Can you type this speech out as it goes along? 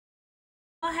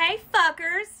Well, hey,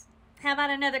 fuckers. How about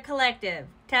another collective?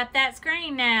 Tap that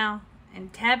screen now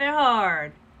and tap it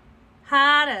hard.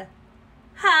 Harder.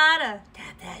 Harder.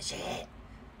 Tap that shit.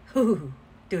 Ooh,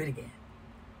 do it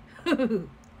again.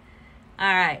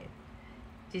 All right.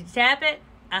 Did you tap it?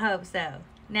 I hope so.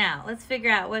 Now, let's figure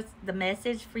out what's the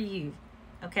message for you.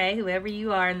 Okay, whoever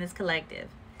you are in this collective.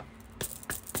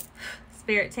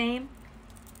 Spirit team,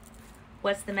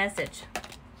 what's the message?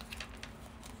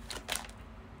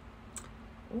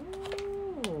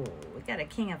 Ooh, we got a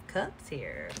King of Cups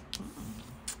here.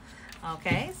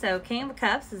 Okay, so King of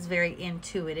Cups is very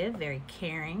intuitive, very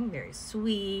caring, very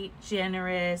sweet,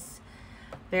 generous,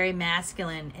 very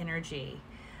masculine energy.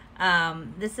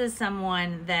 This is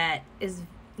someone that is,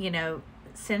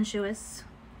 sensuous,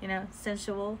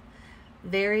 sensual,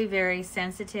 very, very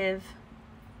sensitive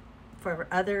for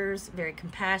others, very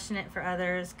compassionate for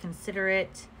others,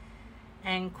 considerate,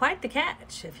 and quite the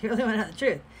catch, if you really want to know the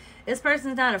truth. This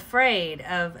person's not afraid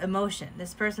of emotion.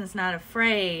 This person's not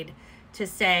afraid to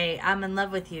say, I'm in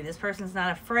love with you. This person's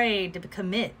not afraid to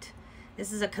commit.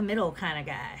 This is a committal kind of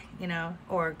guy,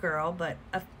 or girl, but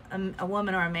a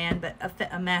woman or a man, but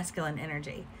a masculine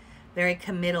energy. Very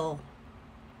committal,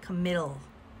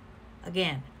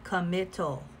 again,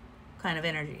 committal kind of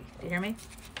energy. Do you hear me?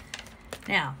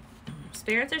 Now,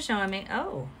 spirits are showing me,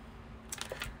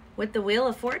 with the Wheel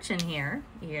of Fortune here,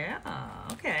 yeah,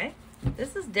 okay.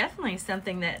 This is definitely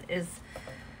something that is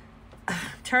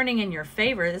turning in your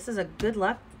favor. This is a good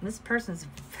luck. This person's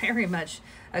very much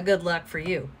a good luck for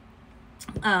you.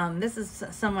 This is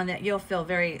someone that you'll feel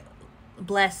very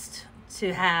blessed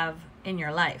to have in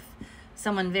your life.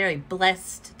 Someone very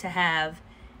blessed to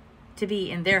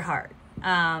be in their heart.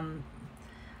 I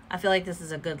feel like this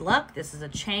is a good luck. This is a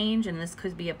change, and this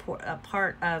could be a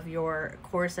part of your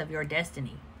course of your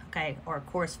destiny, okay, or a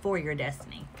course for your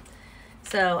destiny.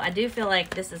 So I do feel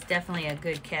like this is definitely a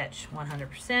good catch,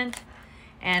 100%.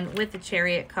 And with the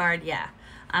Chariot card, yeah,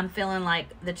 I'm feeling like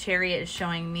the Chariot is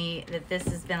showing me that this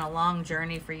has been a long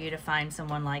journey for you to find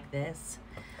someone like this.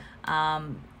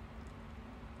 And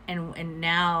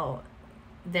now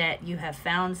that you have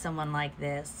found someone like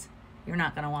this, you're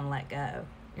not going to want to let go.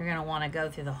 You're going to want to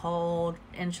go through the whole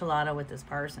enchilada with this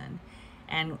person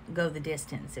and go the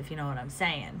distance, if you know what I'm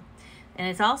saying. And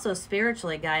it's also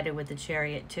spiritually guided with the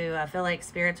Chariot too. I feel like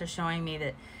spirits are showing me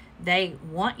that they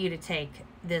want you to take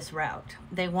this route.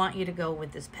 They want you to go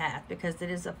with this path because it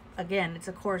is, it's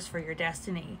a course for your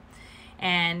destiny.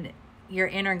 And your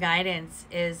inner guidance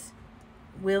is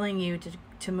willing you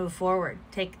to move forward.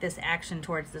 Take this action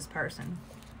towards this person.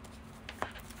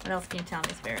 What else can you tell me,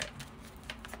 Spirit?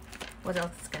 What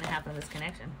else is going to happen with this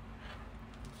connection?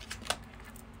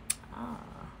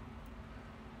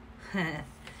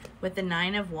 With the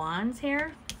Nine of Wands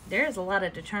here, there is a lot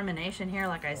of determination here,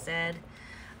 like I said.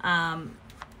 I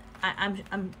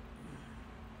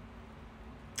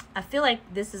feel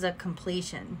like this is a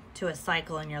completion to a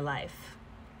cycle in your life.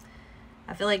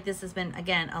 I feel like this has been,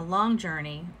 again, a long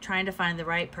journey trying to find the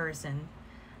right person.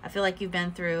 I feel like you've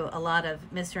been through a lot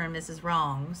of Mr. and Mrs.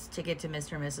 Wrongs to get to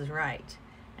Mr. and Mrs. Right.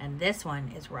 And this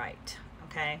one is right,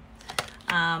 okay?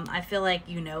 I feel like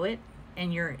you know it,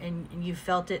 and you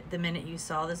felt it the minute you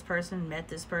saw this person, met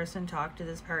this person, talked to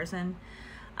this person.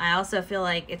 I also feel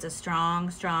like it's a strong,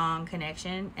 strong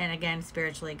connection, and again,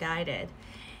 spiritually guided.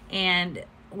 And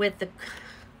with the,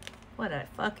 what did I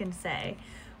fucking say?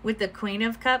 With the Queen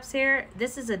of Cups here,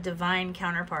 this is a divine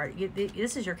counterpart.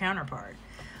 This is your counterpart.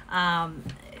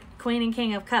 Queen and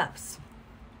King of Cups,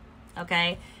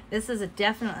 okay? This is a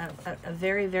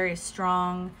very, very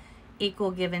strong,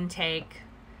 equal give and take,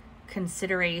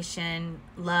 consideration,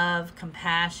 love,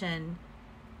 compassion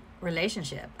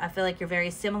relationship. I feel like you're very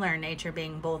similar in nature,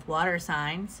 being both water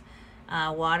signs.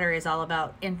 Water is all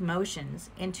about emotions,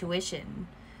 intuition,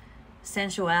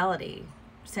 sensuality,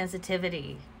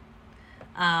 sensitivity.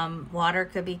 Water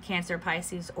could be Cancer,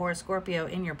 Pisces, or Scorpio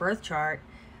in your birth chart.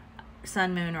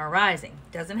 Sun, moon, or rising.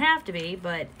 Doesn't have to be,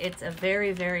 but it's a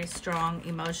very, very strong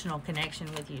emotional connection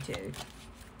with you two.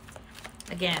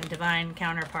 Again, divine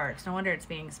counterparts. No wonder it's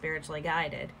being spiritually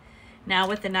guided. Now,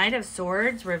 with the Knight of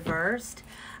Swords reversed,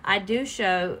 I do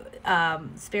show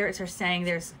spirits are saying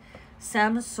there's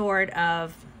some sort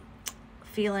of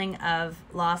feeling of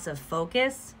loss of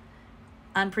focus,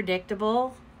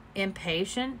 unpredictable,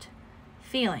 impatient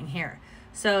feeling here.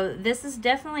 So this is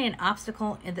definitely an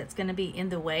obstacle that's going to be in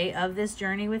the way of this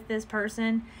journey with this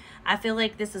person. I feel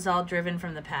like this is all driven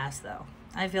from the past, though.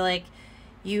 I feel like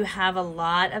you have a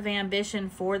lot of ambition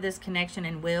for this connection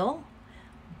and will,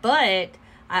 but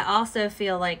I also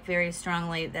feel like very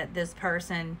strongly that this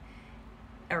person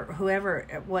or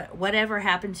whoever, whatever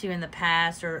happened to you in the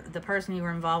past, or the person you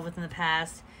were involved with in the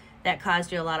past that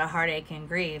caused you a lot of heartache and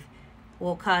grief,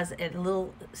 will cause a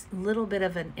little bit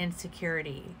of an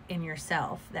insecurity in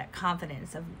yourself, that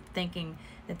confidence of thinking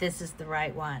that this is the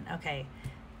right one. Okay,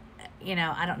 you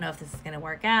know, I don't know if this is going to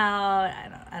work out.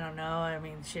 I don't know. I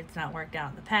mean, shit's not worked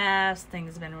out in the past.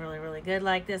 Things have been really, really good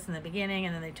like this in the beginning,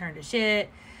 and then they turn to shit.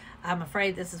 I'm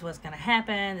afraid this is what's going to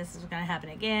happen. This is going to happen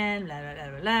again, blah, blah, blah,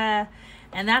 blah, blah.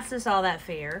 And that's just all that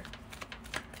fear.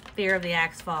 Fear of the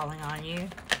axe falling on you.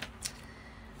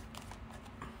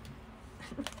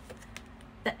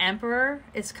 The Emperor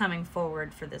is coming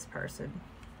forward for this person.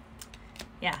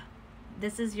 Yeah.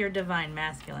 This is your divine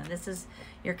masculine. This is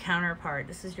your counterpart.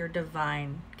 This is your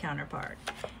divine counterpart.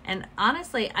 And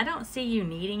honestly, I don't see you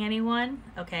needing anyone,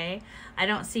 okay? I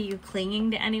don't see you clinging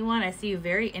to anyone. I see you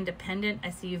very independent. I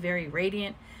see you very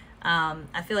radiant.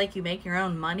 I feel like you make your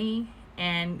own money,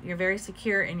 and you're very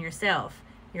secure in yourself,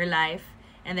 your life,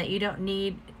 and that you don't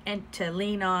need to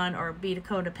lean on or be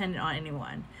codependent on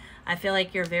anyone. I feel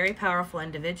like you're a very powerful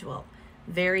individual,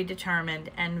 very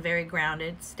determined and very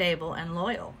grounded, stable, and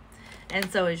loyal. And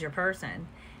so is your person.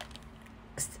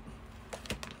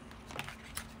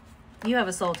 You have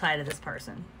a soul tie to this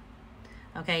person.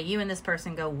 Okay, you and this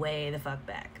person go way the fuck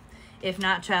back. If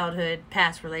not childhood,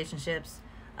 past relationships,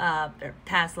 or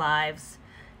past lives.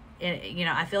 You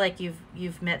know, I feel like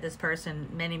you've met this person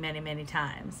many, many, many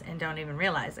times and don't even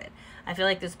realize it. I feel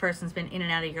like this person's been in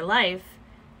and out of your life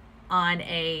on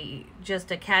just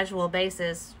a casual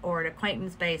basis or an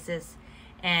acquaintance basis.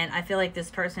 And I feel like this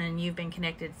person and you've been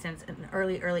connected since an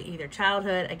early either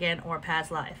childhood, again, or past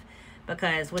life.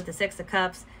 Because with the Six of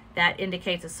Cups, that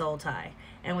indicates a soul tie.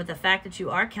 And with the fact that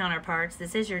you are counterparts,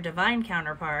 this is your divine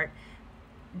counterpart.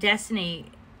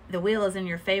 Destiny, the wheel is in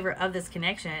your favor of this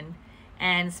connection.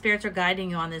 And spirits are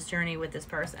guiding you on this journey with this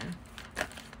person.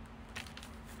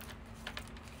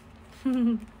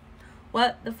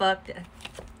 What the fuck?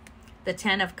 The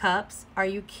Ten of Cups? Are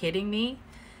you kidding me?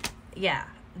 Yeah.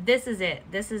 This is it.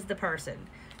 This is the person.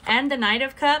 And the Knight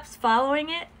of Cups following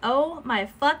it. Oh my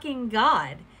fucking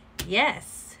God.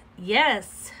 Yes.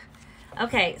 Yes.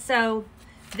 Okay, so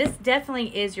this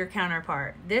definitely is your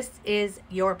counterpart. This is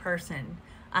your person.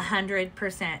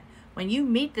 100%. When you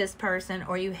meet this person,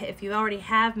 or if you already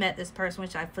have met this person,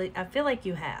 which I feel like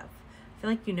you have. I feel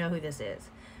like you know who this is.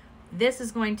 This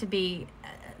is going to be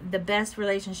the best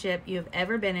relationship you've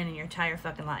ever been in your entire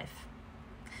fucking life.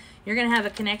 You're going to have a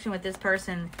connection with this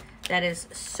person that is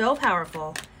so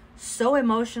powerful, so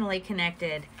emotionally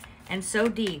connected, and so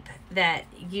deep that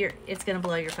it's going to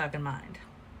blow your fucking mind.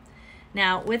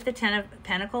 Now, with the Ten of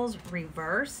Pentacles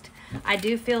reversed, I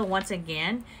do feel once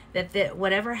again that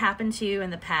whatever happened to you in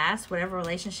the past, whatever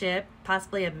relationship,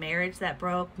 possibly a marriage that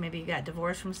broke, maybe you got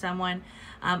divorced from someone,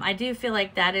 I do feel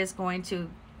like that is going to,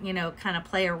 you know, kind of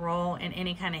play a role in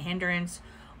any kind of hindrance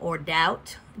or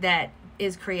doubt that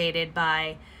is created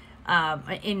by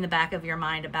in the back of your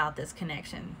mind about this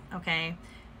connection. Okay,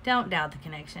 don't doubt the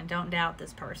connection. Don't doubt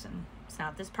this person. It's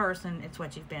not this person, it's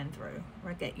what you've been through.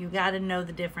 Okay, you got to know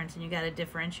the difference, and you got to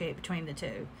differentiate between the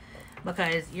two,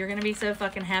 because you're going to be so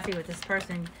fucking happy with this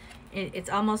person. It's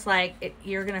almost like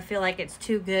you're going to feel like it's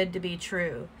too good to be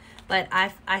true. But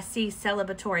I see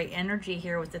celebratory energy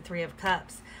here with the Three of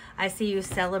Cups. I see you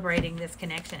celebrating this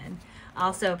connection.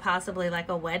 Also possibly like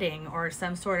a wedding or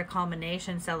some sort of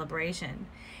culmination celebration.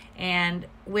 And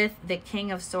with the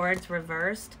King of Swords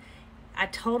reversed, I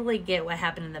totally get what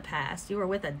happened in the past. You were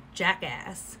with a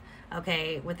jackass,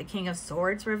 okay? With the King of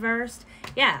Swords reversed.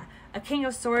 Yeah, a King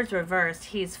of Swords reversed,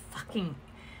 he's fucking...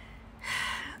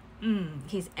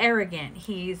 he's arrogant.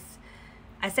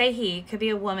 I say he, could be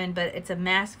a woman, but it's a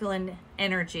masculine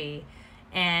energy.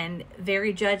 And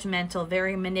very judgmental,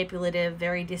 very manipulative,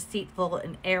 very deceitful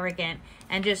and arrogant.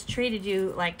 And just treated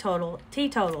you like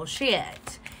teetotal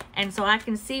shit. And so I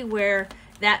can see where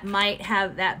that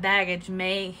baggage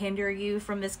may hinder you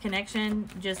from this connection,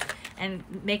 and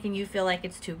making you feel like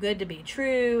it's too good to be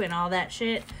true and all that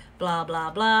shit, blah, blah,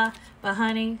 blah. But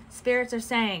honey, spirits are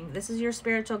saying, this is your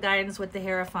spiritual guidance with the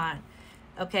Hierophant.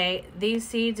 Okay, these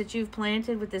seeds that you've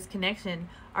planted with this connection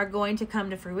are going to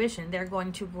come to fruition. They're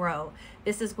going to grow.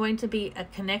 This is going to be a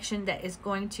connection that is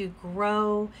going to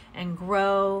grow and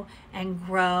grow and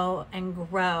grow and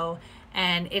grow.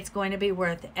 And it's going to be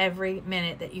worth every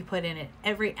minute that you put in it.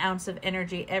 Every ounce of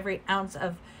energy, every ounce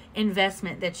of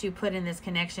investment that you put in this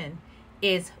connection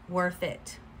is worth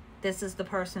it. This is the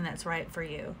person that's right for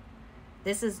you.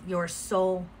 This is your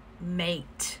soul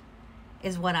mate,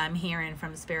 is what I'm hearing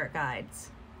from spirit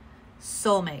guides.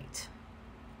 Soulmate.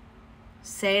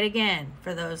 Say it again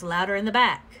for those louder in the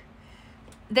back.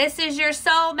 This is your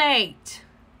soulmate.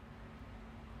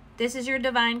 This is your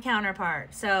divine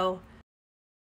counterpart. So